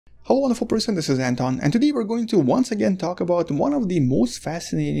Hello wonderful person, this is Anton, and today we're going to once again talk about one of the most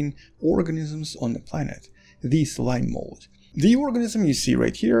fascinating organisms on the planet, the slime mold. The organism you see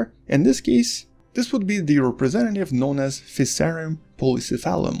right here, in this case, this would be the representative known as Fusarium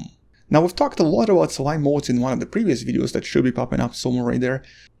polycephalum. Now we've talked a lot about slime molds in one of the previous videos that should be popping up somewhere right there,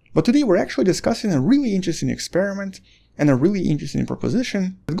 but today we're actually discussing a really interesting experiment and a really interesting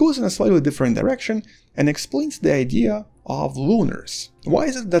proposition that goes in a slightly different direction and explains the idea of loners. Why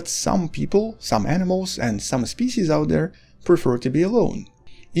is it that some people, some animals, and some species out there prefer to be alone,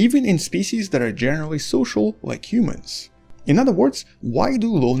 even in species that are generally social like humans? In other words, why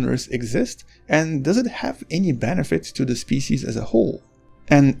do loners exist, and does it have any benefit to the species as a whole?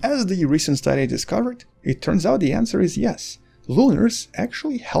 And as the recent study discovered, it turns out the answer is yes. Loners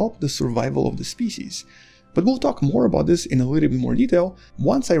actually help the survival of the species. But we'll talk more about this in a little bit more detail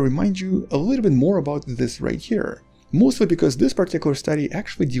once I remind you a little bit more about this right here. Mostly because this particular study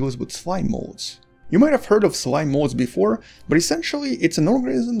actually deals with slime molds. You might have heard of slime molds before, but essentially it's an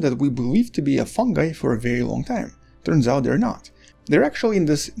organism that we believed to be a fungi for a very long time. Turns out they're not. They're actually in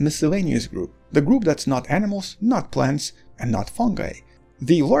this miscellaneous group, the group that's not animals, not plants, and not fungi.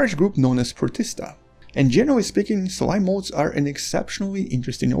 The large group known as Protista. And generally speaking, slime molds are an exceptionally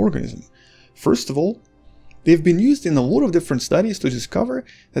interesting organism. First of all, they've been used in a lot of different studies to discover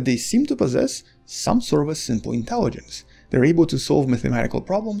that they seem to possess some sort of a simple intelligence. They're able to solve mathematical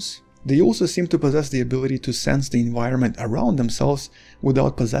problems. They also seem to possess the ability to sense the environment around themselves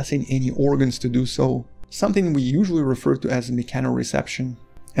without possessing any organs to do so, something we usually refer to as mechanoreception.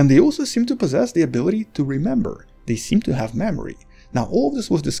 And they also seem to possess the ability to remember. They seem to have memory. Now all of this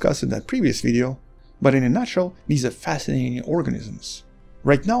was discussed in that previous video, but in a nutshell, these are fascinating organisms.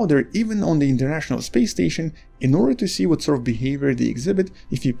 Right now, they're even on the International Space Station in order to see what sort of behavior they exhibit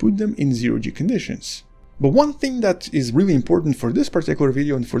if you put them in zero-G conditions. But one thing that is really important for this particular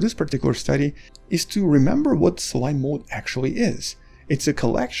video and for this particular study is to remember what slime mold actually is. It's a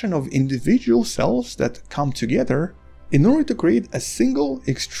collection of individual cells that come together in order to create a single,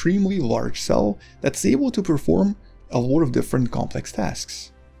 extremely large cell that's able to perform a lot of different complex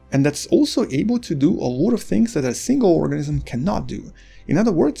tasks. And that's also able to do a lot of things that a single organism cannot do. In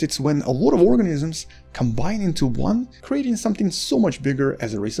other words, it's when a lot of organisms combine into one, creating something so much bigger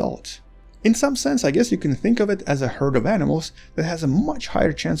as a result. In some sense, I guess you can think of it as a herd of animals that has a much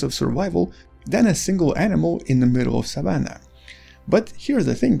higher chance of survival than a single animal in the middle of savanna. But here's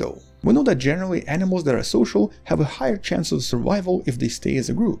the thing though, we know that generally animals that are social have a higher chance of survival if they stay as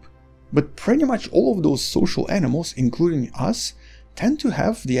a group. But pretty much all of those social animals, including us, tend to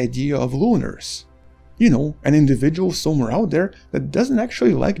have the idea of loners. You know, an individual somewhere out there that doesn't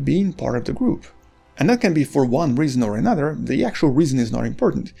actually like being part of the group. And that can be for one reason or another. The actual reason is not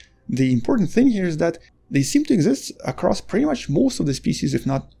important. The important thing here is that they seem to exist across pretty much most of the species, if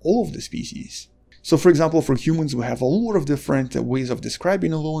not all of the species. So for example, for humans we have a lot of different ways of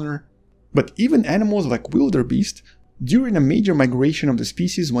describing a loner, but even animals like wildebeest, during a major migration of the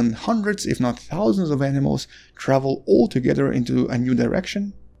species when hundreds if not thousands of animals travel all together into a new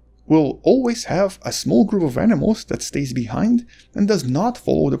direction, will always have a small group of animals that stays behind and does not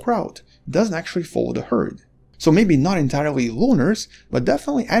follow the crowd, doesn't actually follow the herd. So maybe not entirely loners, but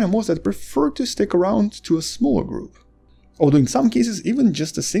definitely animals that prefer to stick around to a smaller group. Although in some cases even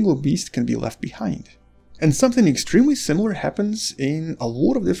just a single beast can be left behind. And something extremely similar happens in a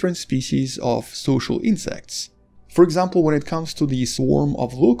lot of different species of social insects. For example, when it comes to the swarm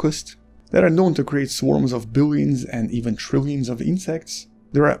of locusts that are known to create swarms of billions and even trillions of insects,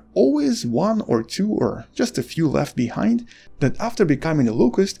 there are always one or two or just a few left behind that after becoming a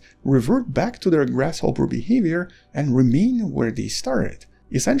locust revert back to their grasshopper behavior and remain where they started.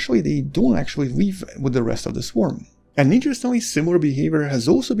 Essentially, they don't actually leave with the rest of the swarm. And interestingly, similar behavior has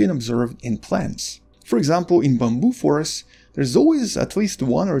also been observed in plants. For example, in bamboo forests, there's always at least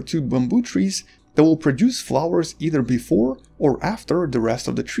one or two bamboo trees that will produce flowers either before or after the rest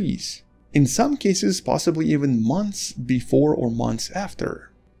of the trees. In some cases, possibly even months before or months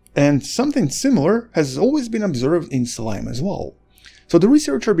after. And something similar has always been observed in slime as well. So the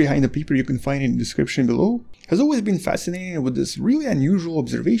researcher behind the paper you can find in the description below has always been fascinated with this really unusual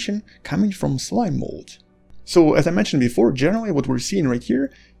observation coming from slime mold. So as I mentioned before, generally what we're seeing right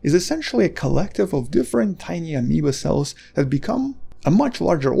here is essentially a collective of different tiny amoeba cells that become a much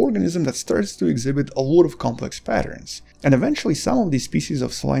larger organism that starts to exhibit a lot of complex patterns. And eventually some of these species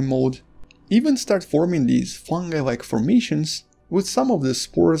of slime mold even start forming these fungi-like formations with some of the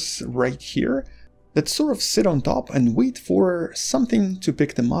spores right here that sort of sit on top and wait for something to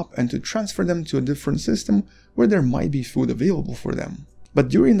pick them up and to transfer them to a different system where there might be food available for them. But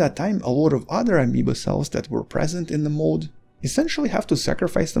during that time, a lot of other amoeba cells that were present in the mold essentially have to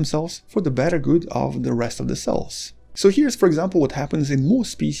sacrifice themselves for the better good of the rest of the cells. So here's for example what happens in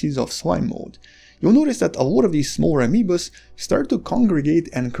most species of slime mold. You'll notice that a lot of these smaller amoebas start to congregate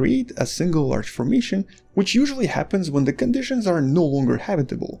and create a single large formation, which usually happens when the conditions are no longer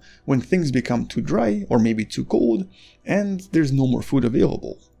habitable, when things become too dry or maybe too cold, and there's no more food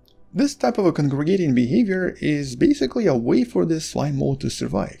available. This type of a congregating behavior is basically a way for this slime mold to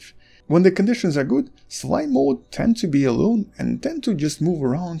survive. When the conditions are good, slime mold tend to be alone and tend to just move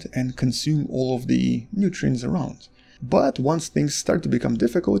around and consume all of the nutrients around. But once things start to become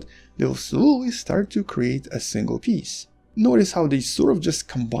difficult, they'll slowly start to create a single piece. Notice how they sort of just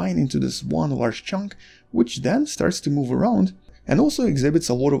combine into this one large chunk, which then starts to move around and also exhibits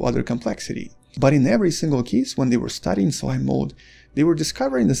a lot of other complexity. But in every single case when they were studying slime mold, they were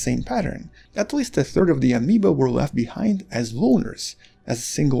discovering the same pattern. At least a third of the amoeba were left behind as loners, as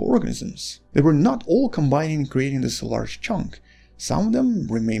single organisms. They were not all combining creating this large chunk. Some of them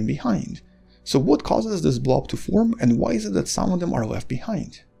remain behind. So what causes this blob to form, and why is it that some of them are left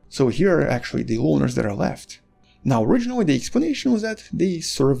behind? So here are actually the loners that are left. Now originally the explanation was that they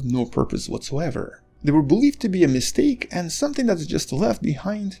served no purpose whatsoever. They were believed to be a mistake and something that's just left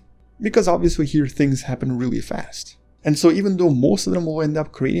behind, because obviously here things happen really fast. And so even though most of them will end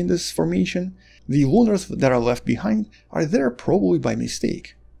up creating this formation, the loners that are left behind are there probably by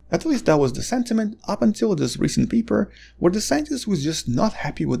mistake. At least that was the sentiment up until this recent paper where the scientist was just not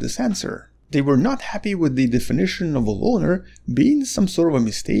happy with this answer. They were not happy with the definition of a loner being some sort of a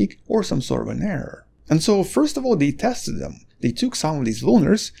mistake or some sort of an error. And so first of all they tested them. They took some of these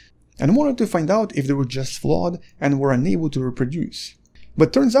loners and wanted to find out if they were just flawed and were unable to reproduce.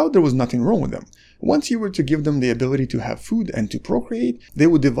 But turns out there was nothing wrong with them. Once you were to give them the ability to have food and to procreate, they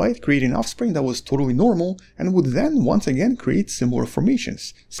would divide, creating offspring that was totally normal, and would then once again create similar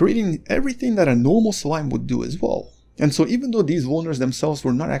formations, creating everything that a normal slime would do as well. And so even though these loners themselves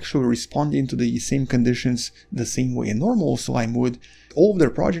were not actually responding to the same conditions the same way a normal slime would, all of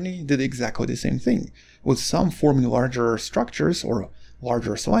their progeny did exactly the same thing, with some forming larger structures or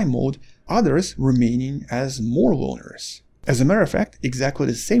larger slime mold, others remaining as more loners. As a matter of fact, exactly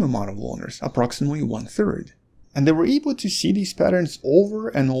the same amount of loners, approximately 1/3. And they were able to see these patterns over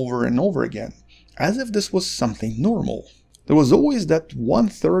and over and over again, as if this was something normal. There was always that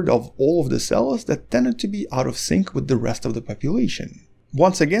 1/3 of all of the cells that tended to be out of sync with the rest of the population.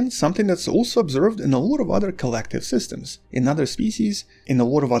 Once again, something that's also observed in a lot of other collective systems, in other species, in a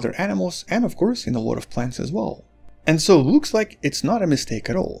lot of other animals, and of course in a lot of plants as well. And so it looks like it's not a mistake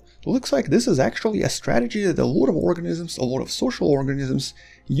at all. It looks like this is actually a strategy that a lot of organisms, a lot of social organisms,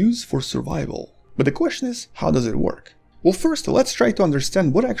 use for survival. But the question is, how does it work? Well, first, let's try to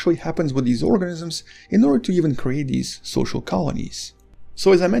understand what actually happens with these organisms in order to even create these social colonies.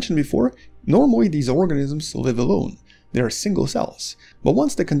 So as I mentioned before, normally these organisms live alone. They are single cells. But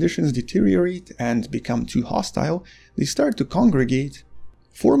once the conditions deteriorate and become too hostile, they start to congregate,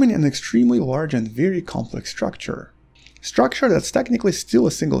 forming an extremely large and very complex structure. Structure that's technically still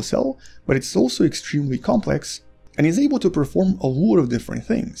a single cell, but it's also extremely complex and is able to perform a lot of different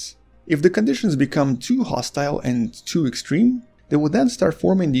things. If the conditions become too hostile and too extreme, they will then start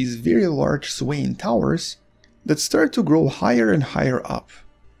forming these very large swaying towers that start to grow higher and higher up.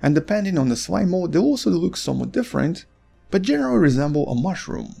 And depending on the slime mold, they'll also look somewhat different, but generally resemble a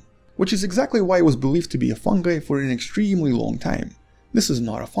mushroom, which is exactly why it was believed to be a fungi for an extremely long time. This is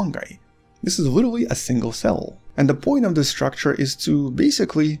not a fungi. This is literally a single cell. And the point of this structure is to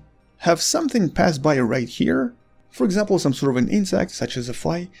basically have something pass by right here, for example some sort of an insect such as a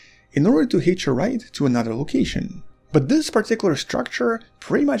fly, in order to hitch a ride to another location. But this particular structure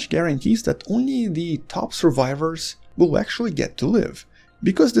pretty much guarantees that only the top survivors will actually get to live.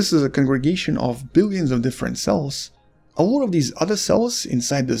 Because this is a congregation of billions of different cells, a lot of these other cells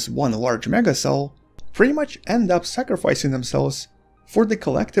inside this one large megacell pretty much end up sacrificing themselves for the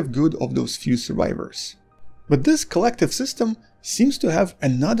collective good of those few survivors. But this collective system seems to have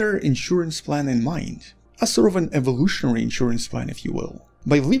another insurance plan in mind, a sort of an evolutionary insurance plan, if you will.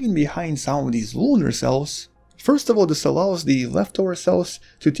 By leaving behind some of these loner cells, first of all, this allows the leftover cells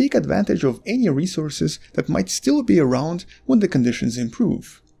to take advantage of any resources that might still be around when the conditions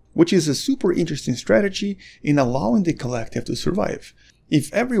improve, which is a super interesting strategy in allowing the collective to survive.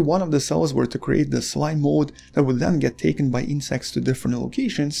 If every one of the cells were to create the slime mold that would then get taken by insects to different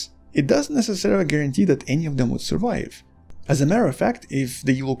locations, it doesn't necessarily guarantee that any of them would survive. As a matter of fact, if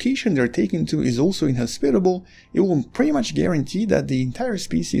the location they're taken to is also inhospitable, it will pretty much guarantee that the entire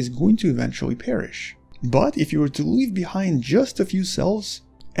species is going to eventually perish. But if you were to leave behind just a few cells,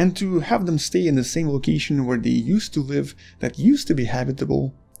 and to have them stay in the same location where they used to live, that used to be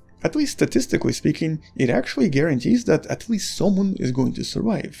habitable, At least statistically speaking, it actually guarantees that at least someone is going to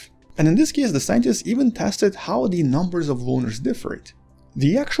survive. And in this case, the scientists even tested how the numbers of loners differed.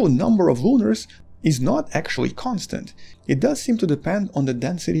 The actual number of loners is not actually constant. It does seem to depend on the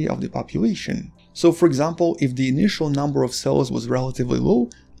density of the population. So for example, if the initial number of cells was relatively low,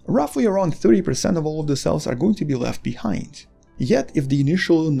 roughly around 30% of all of the cells are going to be left behind. Yet if the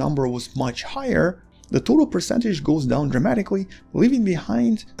initial number was much higher, the total percentage goes down dramatically, leaving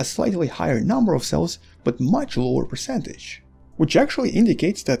behind a slightly higher number of cells but much lower percentage. Which actually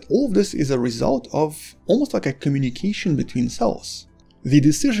indicates that all of this is a result of almost like a communication between cells. The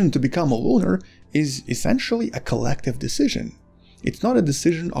decision to become a loner is essentially a collective decision. It's not a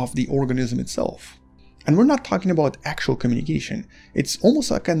decision of the organism itself. And we're not talking about actual communication. It's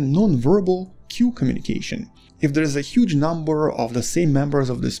almost like a non-verbal cue communication. If there's a huge number of the same members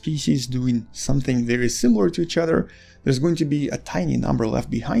of the species doing something very similar to each other, there's going to be a tiny number left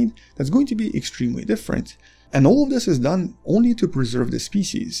behind that's going to be extremely different. And all of this is done only to preserve the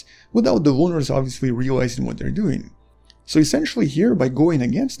species, without the loners obviously realizing what they're doing. So essentially here, by going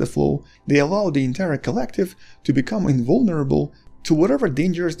against the flow, they allow the entire collective to become invulnerable to whatever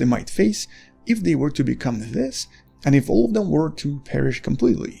dangers they might face if they were to become this, and if all of them were to perish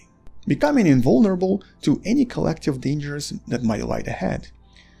completely. Becoming invulnerable to any collective dangers that might lie ahead.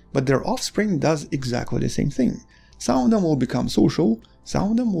 But their offspring does exactly the same thing. Some of them will become social,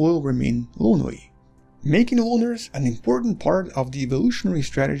 some of them will remain lonely, making loners an important part of the evolutionary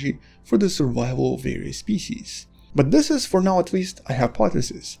strategy for the survival of various species. But this is, for now at least, a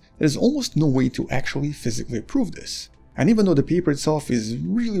hypothesis. There's almost no way to actually physically prove this. And even though the paper itself is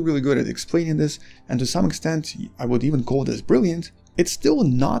really good at explaining this, and to some extent I would even call this brilliant, it's still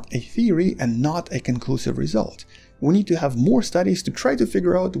not a theory and not a conclusive result. We need to have more studies to try to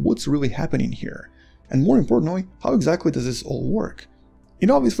figure out what's really happening here. And more importantly, how exactly does this all work? It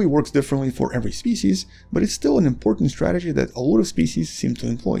obviously works differently for every species, but it's still an important strategy that a lot of species seem to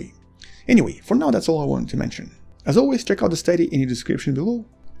employ. Anyway, for now that's all I wanted to mention. As always, check out the study in the description below,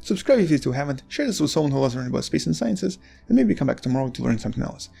 subscribe if you still haven't, share this with someone who loves learning about space and sciences, and maybe come back tomorrow to learn something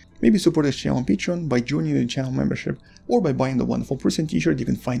else. Maybe support this channel on Patreon by joining the channel membership, or by buying the Wonderful Person t-shirt you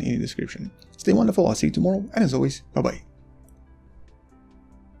can find in the description. Stay wonderful, I'll see you tomorrow, and as always, bye bye.